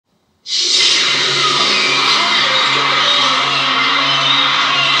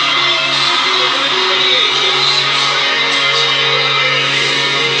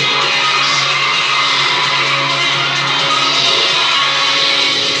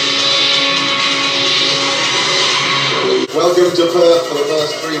Welcome to Perth for the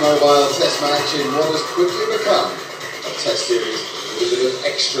first three-mobile test match in what has quickly become a test series with a bit of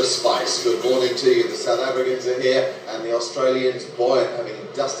extra spice. Good morning to you. The South Africans are here and the Australians, boy, having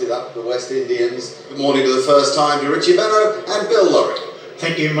dusted up the West Indians. Good morning to the first time to Richie Ponting and Bill Laurie.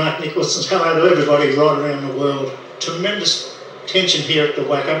 Thank you, Mark Nicholson. Hello to everybody right around the world. Tremendous tension here at the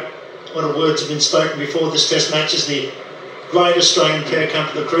WACA. A lot of words have been spoken before this test match as the great Australian pair come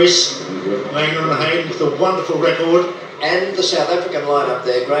to the crease. Langeveldt and Hayden with a wonderful record. And the South African lineup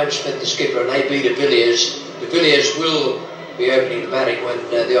there, Grahame Smith, the skipper, and AB de Villiers. De Villiers will be opening the batting when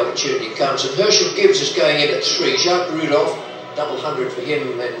the opportunity comes. And Herschelle Gibbs is going in at 3. Jacques Rudolph, double 100 for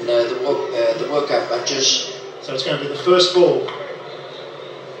him in the World Cup matches. So it's going to be the first ball.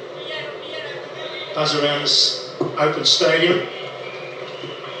 Buzz around this open stadium.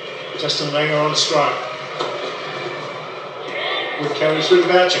 Justin Langer on strike. Good carry through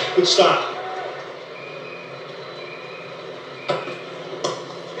Boucher. Good start.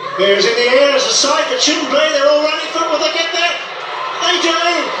 Bears in the air as a side that shouldn't be. They're all running for it. Will they get there? They do.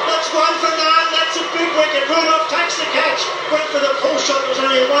 That's 1 for none. That's a big wicket. Rudolph takes the catch. Went for the pull shot. There was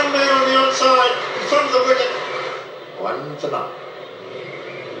only one man on the onside in front of the wicket. 1 for none.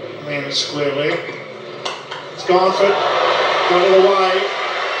 Man is square leg. It's gone for it. Got it away.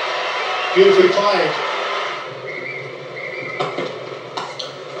 Beautifully played.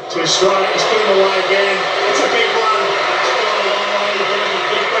 2 strike. It's been away again. It's a big one.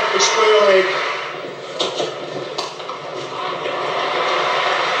 Square leg.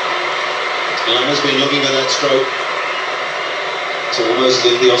 Langer's been looking for that stroke. It's almost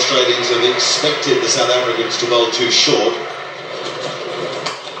as if the Australians have expected the South Africans to bowl too short.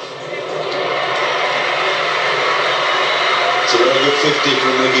 It's a very good 50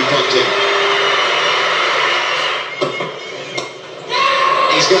 from Ricky Ponting.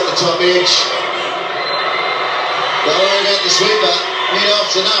 He's got the top edge. Don't worry about the sweeper.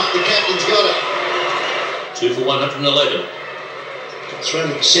 Mid-off's enough, the captain's got it. 2 for 111. 370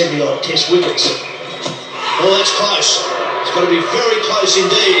 odd test wickets. Oh, that's close. It's got to be very close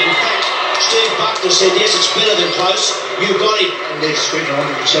indeed. In fact, Steve Buckner said, yes, it's better than close. You've got him. And there's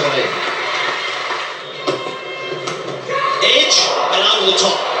 317. Edge and over the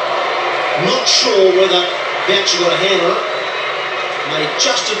top. Not sure whether Boucher got a hand on it. May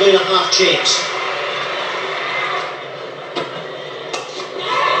just have been a half chance.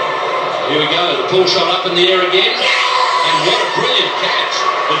 Here we go, the pull shot up in the air again, and what a brilliant catch.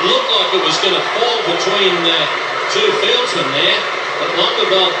 It looked like it was going to fall between two fieldsmen there, but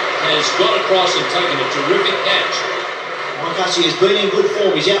Langeveldt has got across and taken a terrific catch. Hussey has been in good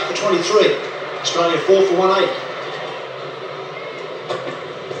form, he's out for 23. Australia 4 for 180.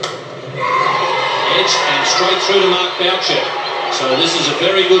 Edge and straight through to Mark Boucher. So this is a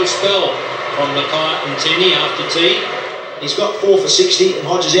very good spell from Makhaya and Ntini after tea. He's got 4 for 60 and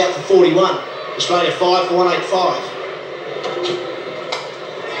Hodge is out for 41. Australia 5 for 185.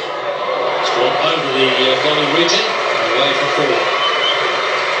 It's gone over the belly region and away for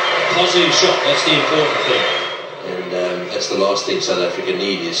 4. Positive shot, that's the important thing. And that's the last thing South Africa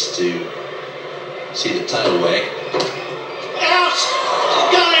need is to see the tail wag. Out!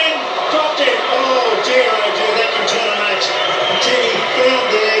 Got him! Dropped him! Oh dear, that can turn a match. Ntini found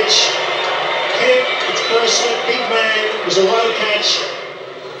the edge. Kemp, it's personal, big man. It was a low catch.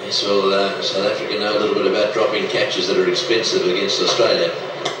 Yes, well, South Africa know a little bit about dropping catches that are expensive against Australia.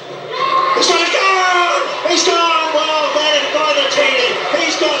 This one's gone! He's gone! Well batted by the Ntini.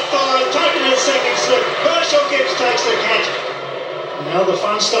 He's got 5, taking his second slip. Herschelle Gibbs takes the catch. Now the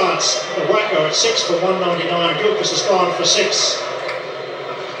fun starts. The WACA at 6 for 199. Gilchrist has gone for 6.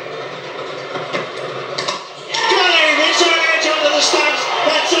 Got him! It's an edge under the stumps.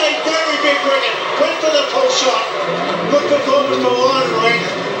 That's a very big wicket. Went for the pull shot. Good performance for line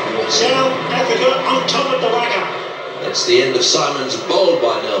length. South Africa on top of the WACA. That's the end of Symonds, bowled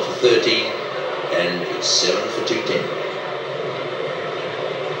by Nell for 13, and it's 7 for 210.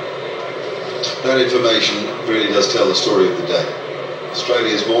 That information really does tell the story of the day.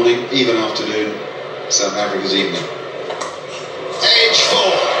 Australia's morning, even afternoon, South Africa's evening. Edge 4.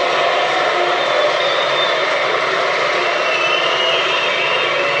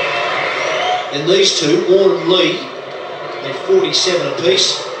 Then these two, Warne and Lee, made 47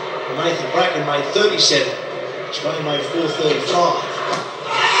 apiece. Nathan Bracken made 37. Australia made 435.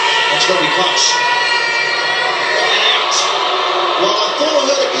 That's got to be close. And out. Well, I thought I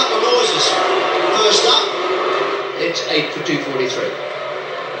heard a couple of noises. First up. It's 8 for 243.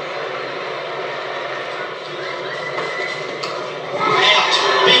 Out.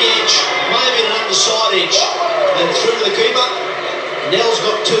 Big edge. May have been an underside edge. Then through to the keeper. Nell's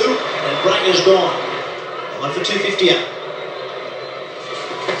got 2 and Bracken's gone. 1 for 258.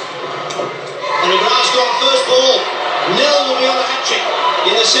 And McGrath's got first ball. Nell will be on a hat-trick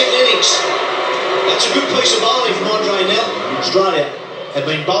in the second innings. That's a good piece of bowling from Andre Nell. Australia have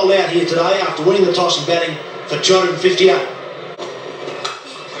been bowled out here today after winning the toss and batting for 258.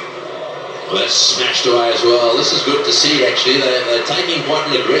 Well, that's smashed away as well. This is good to see, actually. They're taking quite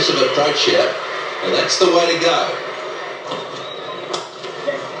an aggressive approach here, and that's the way to go.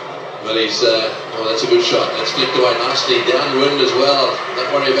 Well, well, that's a good shot. That's flicked away nicely downwind as well.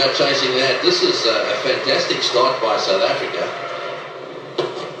 Don't worry about chasing that. This is a fantastic start by South Africa.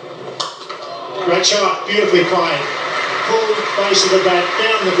 Great shot, beautifully played. Full base of the bat,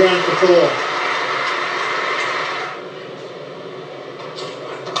 down the ground for 4.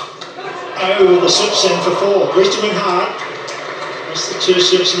 Over the slips and for 4. Reached him in hard. That's the 2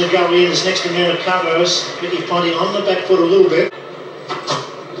 slips and the go in. This next man of covers. Ricky Ponting on the back foot a little bit.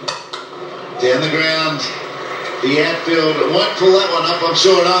 Down the ground, the outfield won't pull that one up, I'm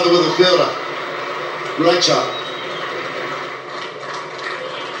sure, neither will the fielder. Great shot.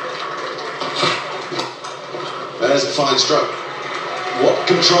 There's a fine stroke. What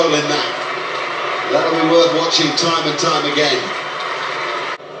control in that? That'll be worth watching time and time again.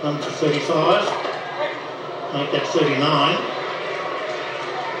 1 for 35. Make that 39.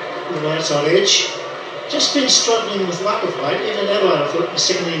 The outside edge. Just been struggling with luck of late. Even Adelaide, I thought, the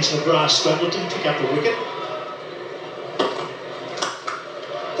second innings McGrath struggled, didn't pick up a wicket.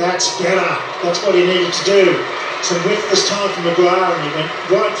 That's better. That's what he needed to do. Some width this time from McGrath, and he went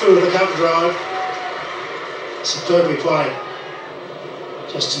right through with the cover drive. Superbly played.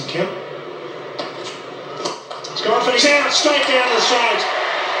 Justin Kemp. He's gone for his out, straight down to the straight.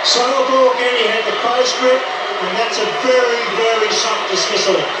 Slower ball again, he had the close grip, and that's a very, very soft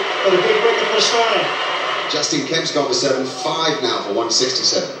dismissal. But a big wicket for Australia. Justin Kemp's gone for 7, 5 now for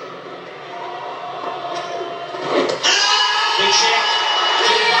 167. Big shout.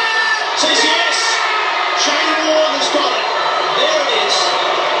 Says yes. Shaun Pollock has got it. There it is.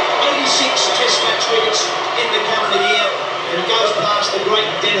 86 Test match wickets in the calendar year, and it goes past the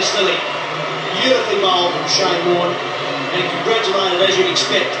great Dennis Lilly. Beautifully bowled from Shaun Pollock, and congratulated as you'd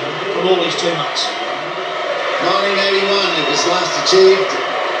expect from all his teammates. 1981 it was last achieved.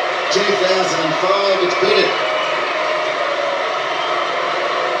 2005 it's beaten.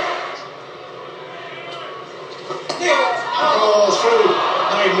 Oh, through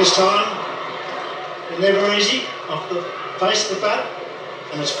Hayden this time. Never easy. Off the face of the bat.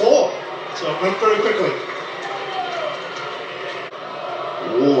 And it's 4. So it went very quickly.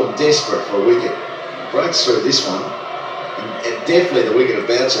 Warne desperate for a wicket. Breaks through this one. And definitely the wicket of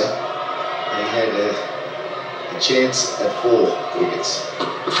Boucher. And he had a chance at 4 wickets.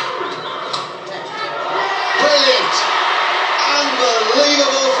 Brilliant!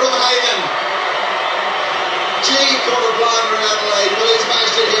 Unbelievable from Hayden. Gee, caught a blinder in Adelaide, but he's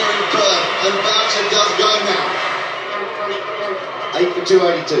matched it here in Perth, and Boucher does go now. 8 for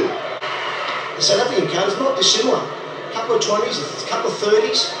 282. The South African card is not dissimilar. A couple of 20s, a couple of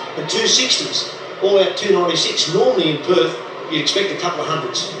 30s, and 2 60s. All out 296. Normally in Perth, you'd expect a couple of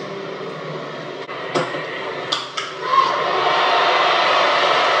hundreds.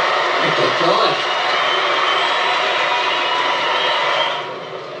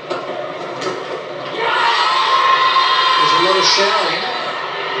 Showering,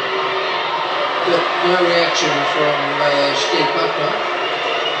 but no reaction from Steve Buckner.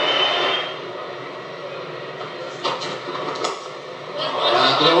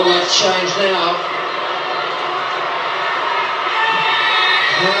 But all that's changed now.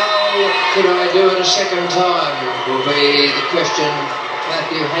 How could I do it a second time will be the question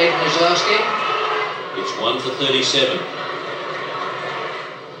Matthew Hayden is asking. It's 1 for 37.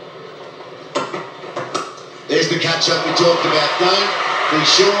 There's the catch-up we talked about. Don't be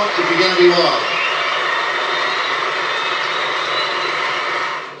short if you're going to be wide.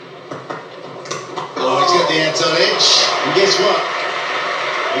 Oh, he's got the outside edge. And guess what?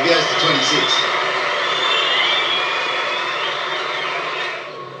 He goes to 26.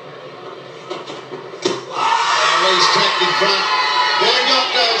 Oh, he's trapped in front.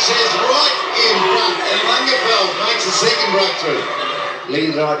 Belagopto says right in front. And Langeveldt makes a second breakthrough.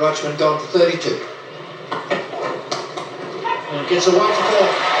 Lee, the right watchman, gone for 32. And gets away for 4.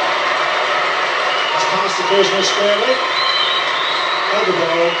 It's past the first one squarely. Over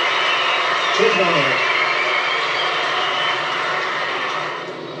ball. 2 for 1 out.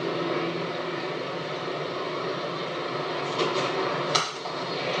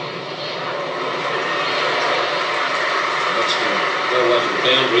 That's going to go away from the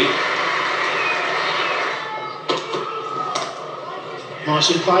boundary.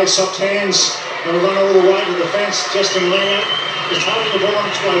 Nicely played, soft hands. They'll run all the way to the fence. Justin Langer is holding the ball on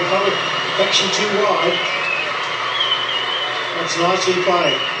its way. Pollock Action too wide. That's nicely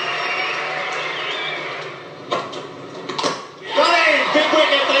played. Got in! Big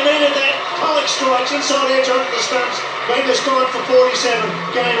wicket, they needed that. Pollock strikes, inside edge onto the stumps. Wenger's gone for 47.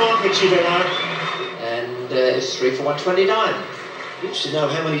 Game on, Richie Beno. And it's 3 for 129. Interested to know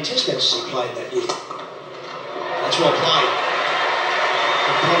how many test matches he played that year. That's well played.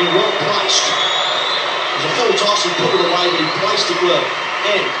 And Ponting well placed. It was a full toss, he put it away, but he placed it well.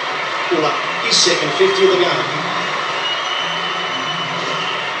 And pulled up his second 50 of the game.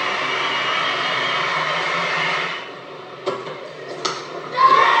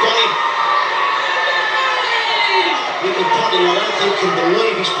 Got him. Ricky Ponting, I don't think can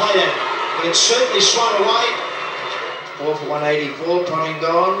believe he's played it, but it's certainly swung away. 4 for 184, Ponting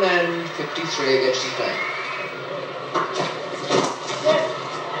gone, and 53 against his man.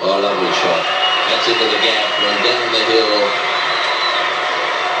 Oh, lovely shot. That's into the gap, and down the hill.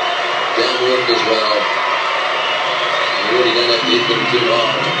 Downwind as well. You really don't have to hit them too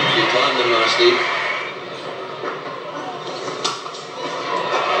hard. If you time them nicely.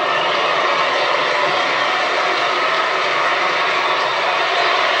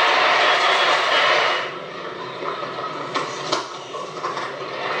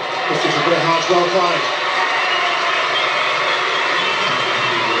 Hodge well played.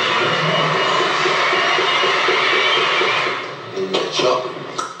 In that shot.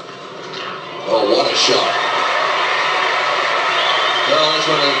 Oh, what a shot. Well, that's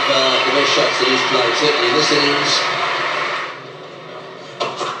one of the best shots that he's played, certainly in this innings.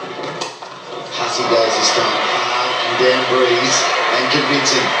 Hussey goes this time, hard and down breeze and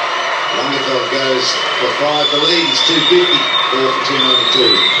convincing. Langeveldt goes for 5, the lead is 250, 4 for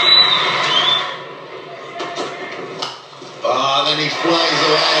 292. And he flays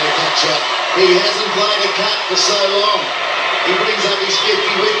away at a catch-up. He hasn't played a cut for so long. He brings up his 50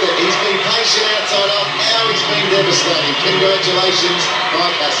 with it. He's been patient outside off. Now he's been devastating. Congratulations,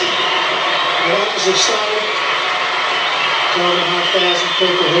 Mike Hussey. The opposite stadium. 12,500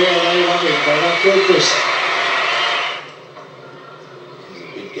 people here. They love him. They love Gilchrist. There's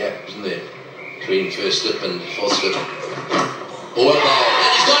a big gap, isn't there? Between first slip and fourth slip. Oh, well bowled.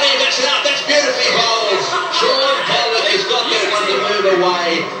 And he's got him. That's it out. That's beautifully bowled. Shaun Pollock has got that one to move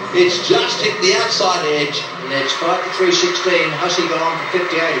away. It's just hit the outside edge. And it's 5 for 316. Hussey gone for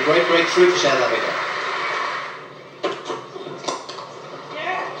 58. A great breakthrough for South Africa.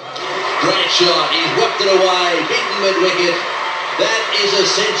 Great shot. He's whipped it away. Beaten mid-wicket. That is a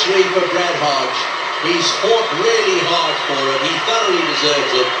century for Brad Hodge. He's fought really hard for it. He thoroughly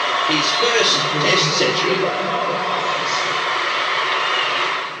deserves it. His first test century.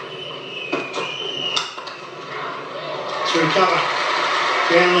 Through cover,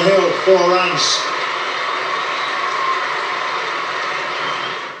 down the hill, 4 runs.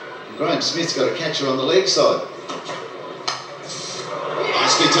 And Grahame Smith's got a catcher on the leg side.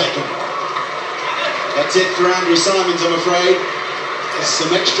 Nicely taken. That's it for Andrew Symonds, I'm afraid. There's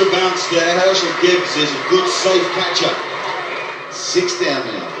some extra bounce there. Herschelle Gibbs is a good, safe catcher. 6 down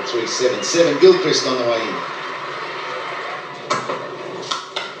now for 377. Gilchrist on the way in.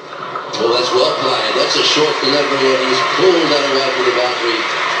 Oh, that's well played. That's a short delivery, and he's pulled that away to the boundary.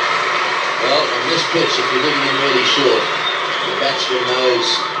 Well, on this pitch, if you're hitting him really short, the batsman knows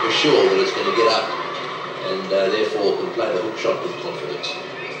for sure that it's going to get up, and therefore can play the hook shot with confidence.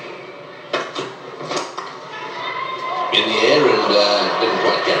 In the air, and didn't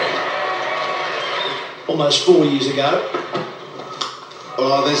quite carry. Almost 4 years ago.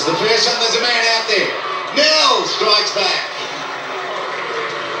 Oh, there's the first one. There's a man out there. Nell strikes back.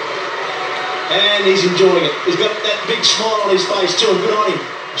 And he's enjoying it. He's got that big smile on his face too, and good on him.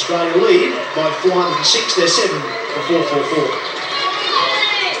 Australia lead by 406. They're 7 for 444.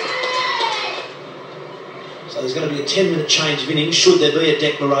 So there's going to be a 10-minute change of innings, should there be a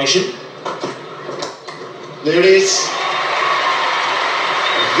declaration. There it is.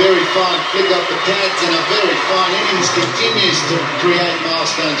 A very fine flick off the pads and a very fine innings continues to create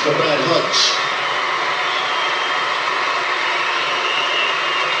milestones for Brad Hodge.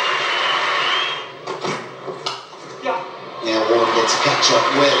 Now Warne gets a cut shot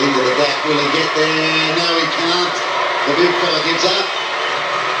well into the gap. Will he get there? No, he can't. The big fella gives up.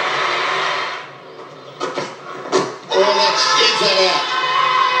 Oh, is that out?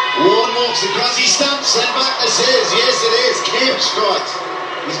 Warne walks across his stumps and Buckner says, yes it is. Kemp strikes.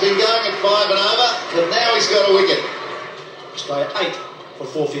 He's been going at 5 and over, but now he's got a wicket. Australia 8 for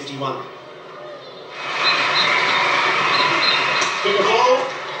 451. Bigger ball.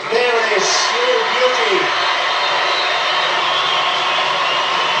 There it is. Beauty.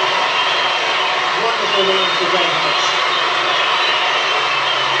 Wonderful run for Brad Hodge.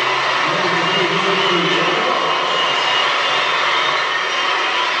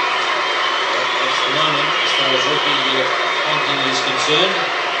 concerned.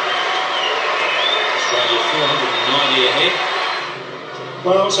 Australia 490 ahead.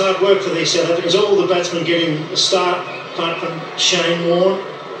 Well, it's hard work for these South Africans. All the batsmen getting a start, apart from Shane Warne.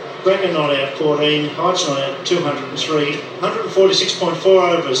 Bracken not out 14, Hodge not out 203, 146.4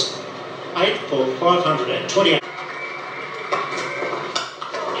 overs, 8 for 528.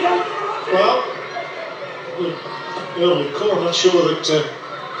 Well, early call, I'm not sure that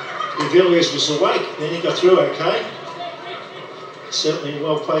de Villiers was awake, then he got through okay. Certainly a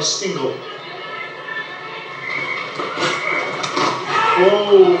well-placed single.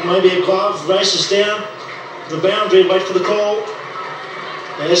 Whoa, maybe a glove, races down the boundary, wait for the call.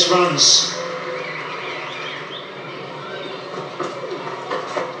 There's runs.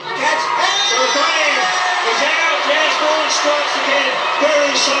 Catch! He's out! Yes, Warne strikes again.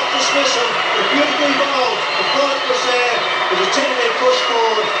 Very soft dismissal. A beautifully bowled. The flight was there. There's a 10-metre push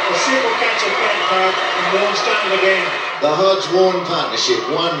forward. A simple catch at Kemp, and Warne's done it again. The Hodge-Warne partnership,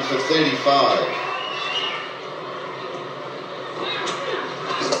 1 for 35.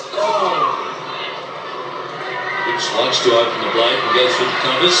 Likes to open the blade and go through the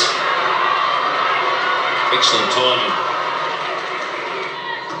covers. Excellent timing.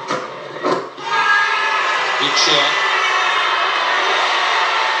 Big shot.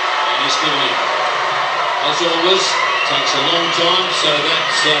 And he's given it. As always, takes a long time, so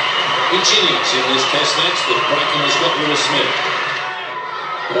that's each innings in this test match that Bracken has got rid of Smith.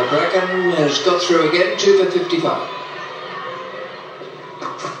 Bracken has got through again, 2 for 55.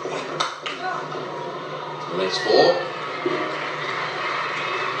 And that's 4.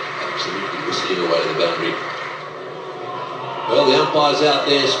 Absolutely whistling away to the boundary. Well, the umpire's out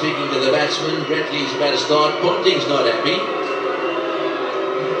there speaking to the batsman. Bretley's about to start. Ponting's not happy.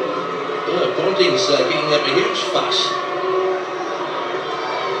 Oh, Ponting's kicking up a huge fuss.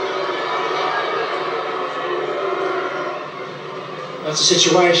 That's the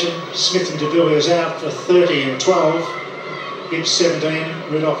situation. Smith and de Villiers out for 30 and 12. Gibbs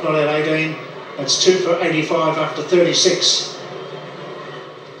 17, Rudolph not out 18. That's 2 for 85 after 36.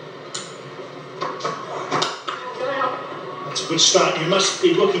 That's a good start. You must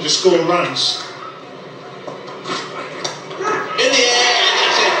be looking to score runs. In the air, and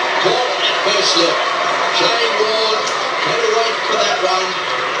that's it. Caught at first look. Shane Warne, can we wait for that run?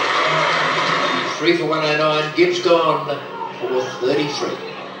 3 for 109. Gibbs gone for 33.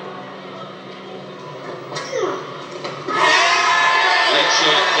 Leg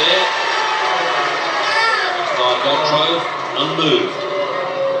shot there. By Gilchrist, unmoved.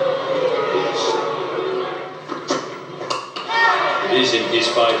 It is in his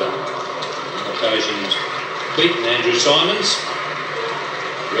favour. On occasions beaten Andrew Symonds.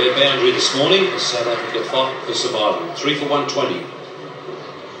 Rare boundary this morning as South Africa fight for survival. 3 for 120.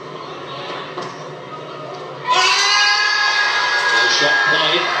 No shot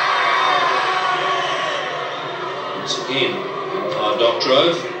played. Once again, umpire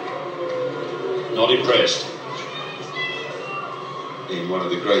Gilchrist not impressed. In one of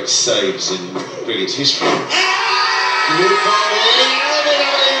the great saves in cricket's history.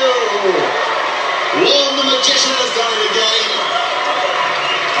 Warne the magician has done it again.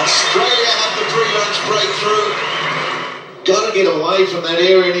 Australia have the pre-lunch breakthrough. Got to get away from that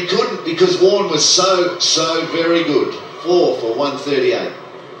area, and he couldn't because Warne was so very good. 4 for 138.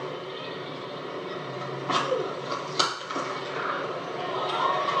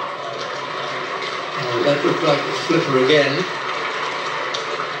 Well, that looked like a flipper again.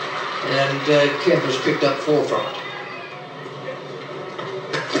 And Kemp has picked up 4 from it.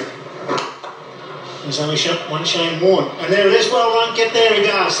 There's only one Shane Warne. And there it is, well run, get there he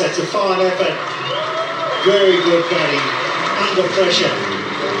goes. That's a fine effort. Very good batting. Under pressure.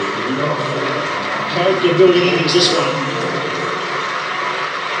 Character building innings this one.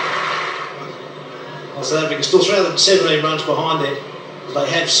 Well, South Africa still 317 runs behind there. They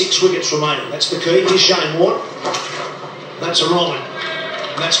have 6 wickets remaining. That's the key. Here's Shane Warne. That's a wrong one.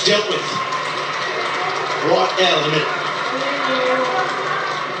 And that's dealt with. Right out of the middle.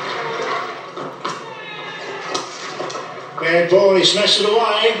 Bad ball, he smashed it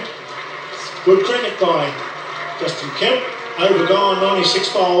away. Good cricket by Justin Kemp. Overgone,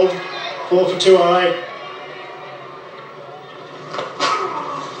 96 bowled, 4 for 208.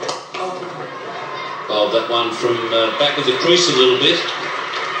 Bowled that one from back of the crease a little bit.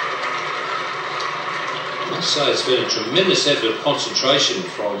 I must say it's been a tremendous effort of concentration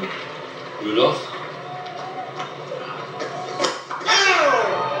from Rudolph.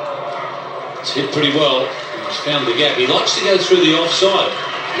 It's hit pretty well. He's found the gap. He likes to go through the offside.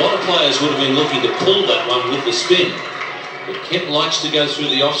 A lot of players would have been looking to pull that one with the spin. But Kemp likes to go through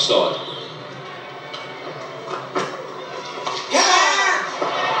the offside. Well,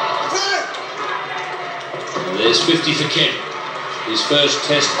 There's 50 for Kemp. His first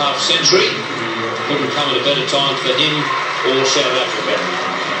Test half-century. Couldn't come at a better time for him or South Africa.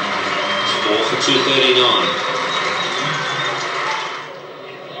 Score for 239.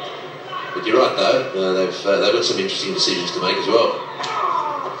 But you're right, though. They've got some interesting decisions to make as well.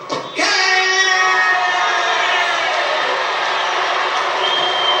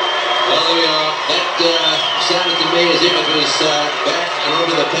 Well, there we are. That sounded to me as if it was back and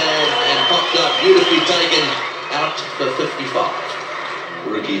onto the pad and popped up, beautifully taken out for 55.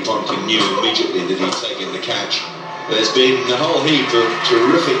 Ricky Ponting knew immediately that he'd taken the catch. There's been a whole heap of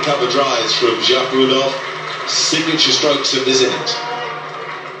terrific cover drives from Jacques Rudolph, signature strokes of this innings.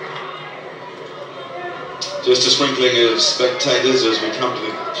 Just a sprinkling of spectators as we come to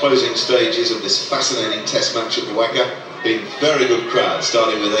the closing stages of this fascinating Test match at the WACA. Been very good crowd,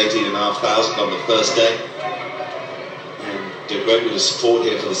 starting with 18,500 on the first day. And a great bit of support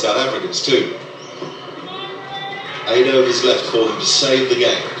here for the South Africans too. 8 overs left for them to save the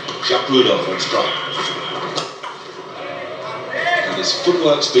game. Jacques Rudolph on strike. And his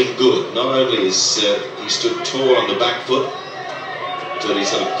footwork's been good. Not only is he stood tall on the back foot, but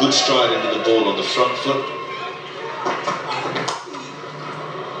he's had a good stride into the ball on the front foot.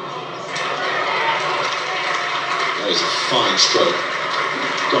 That is a fine stroke.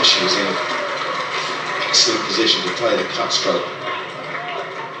 Gosh, he was in an excellent position to play the cut stroke.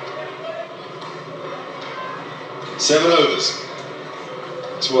 7 overs.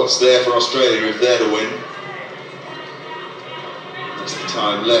 That's what's there for Australia if they're to win. That's the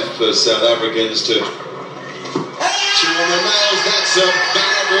time left for South Africans to chew on their nails. That's a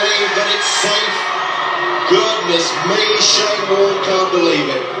bad lead, but it's safe. Goodness me, Shane Warne can't believe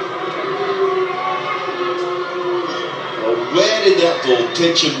it. Well, where did that ball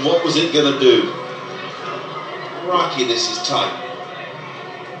pitch and what was it going to do? Rocky, this is tight.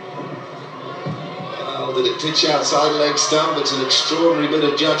 Did it pitch outside leg stump? It's an extraordinary bit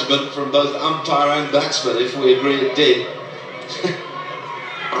of judgment from both umpire and batsman, if we agree it did.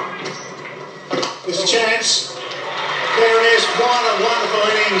 There's a chance. There it is. What a wonderful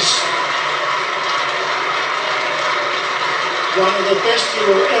innings. One of the best you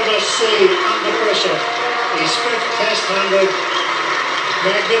will ever see under pressure. His 5th Test 100.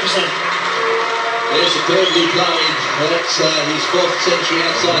 Magnificent. They're superbly played. That's his 4th century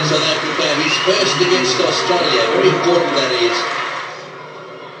outside South Africa. His first against Australia. Very important that is.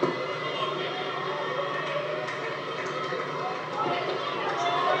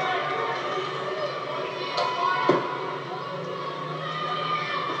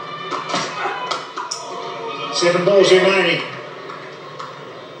 Seven balls remaining.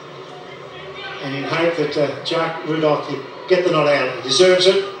 And you'd hope that Jacques Rudolph would get the not out. He deserves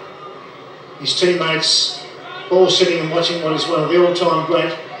it. His teammates all sitting and watching what is one of the all-time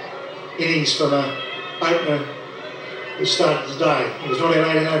great innings from an opener who started the day. He was not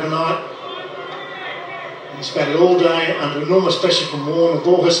out overnight. He's batted all day under enormous pressure from Warne. The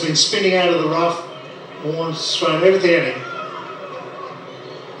ball has been spinning out of the rough. Warne's thrown everything at him.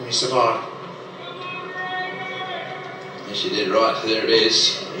 And he survived. Yes, you did right. There it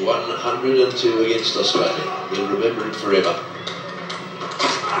is. 102 against Australia. We'll remember it forever.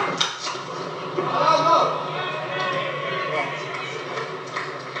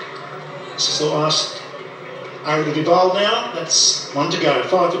 This is the last over to be bowled now. That's 1 to go.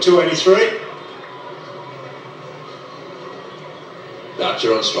 5 for 283.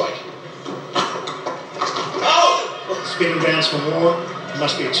 Boucher on strike. Oh! Spinning bounce from Warne. He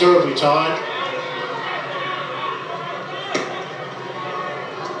must be terribly tired.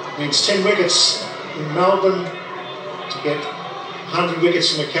 Needs 10 wickets in Melbourne to get 100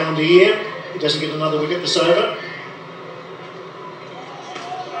 wickets in a calendar year. He doesn't get another wicket this over.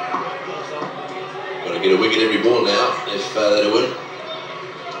 Got to get a wicket every ball now if they're to win.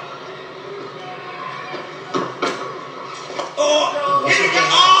 Oh!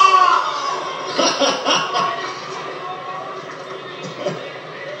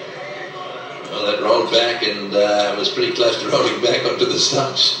 Well, that rolled back and was pretty close to rolling back onto the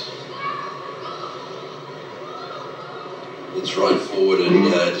stumps. It's right forward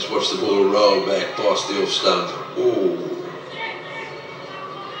and just watch the ball roll back past the off stump. Ooh.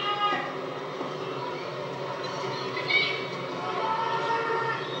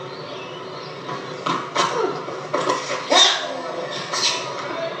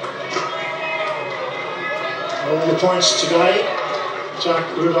 All the points today.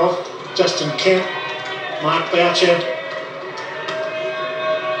 Jacques Rudolph, Justin Kemp, Mark Boucher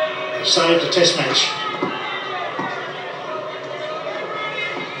have saved a Test match.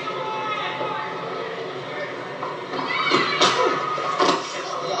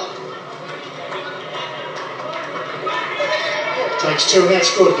 Takes 2, and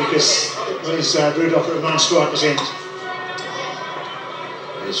that's good because it means Rudolph at 9 strikers end.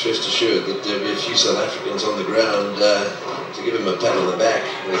 He's rest assured that there'll be a few South Africans on the ground to give him a pat on the back.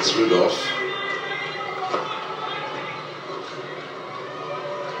 That's Rudolph.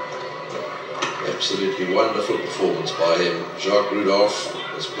 Absolutely wonderful performance by him. Jacques Rudolph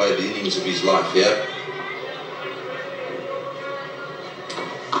has played the innings of his life here.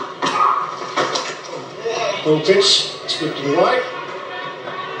 Ball pitch, it's good to the right.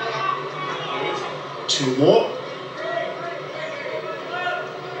 2 more.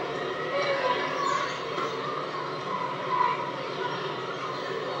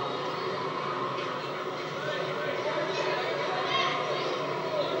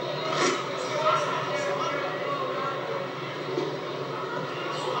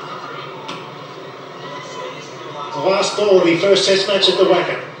 The last ball of the first test match at the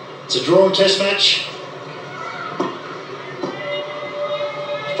WACA. It's a drawn test match.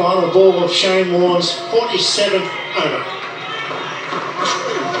 Final ball of Shane Warne's 47th over.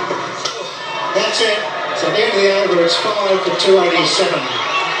 That's it. So at the end of the over, it's 5 for 287.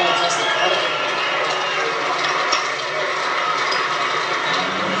 Fantastic.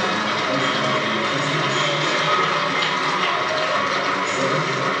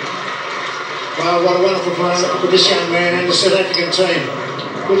 Wow, what a wonderful play for this young man and the South African team.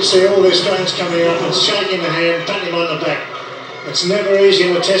 Good to see all the Australians coming up and shaking the hand, patting him on the back. It's never easy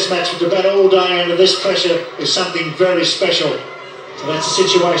in a test match, but to bat all day under this pressure is something very special. So that's the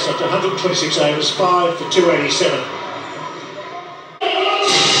situation after 126 overs, 5 for 287.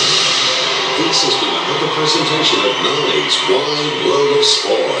 This has been another presentation of Nine's Wide World of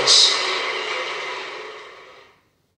Sports.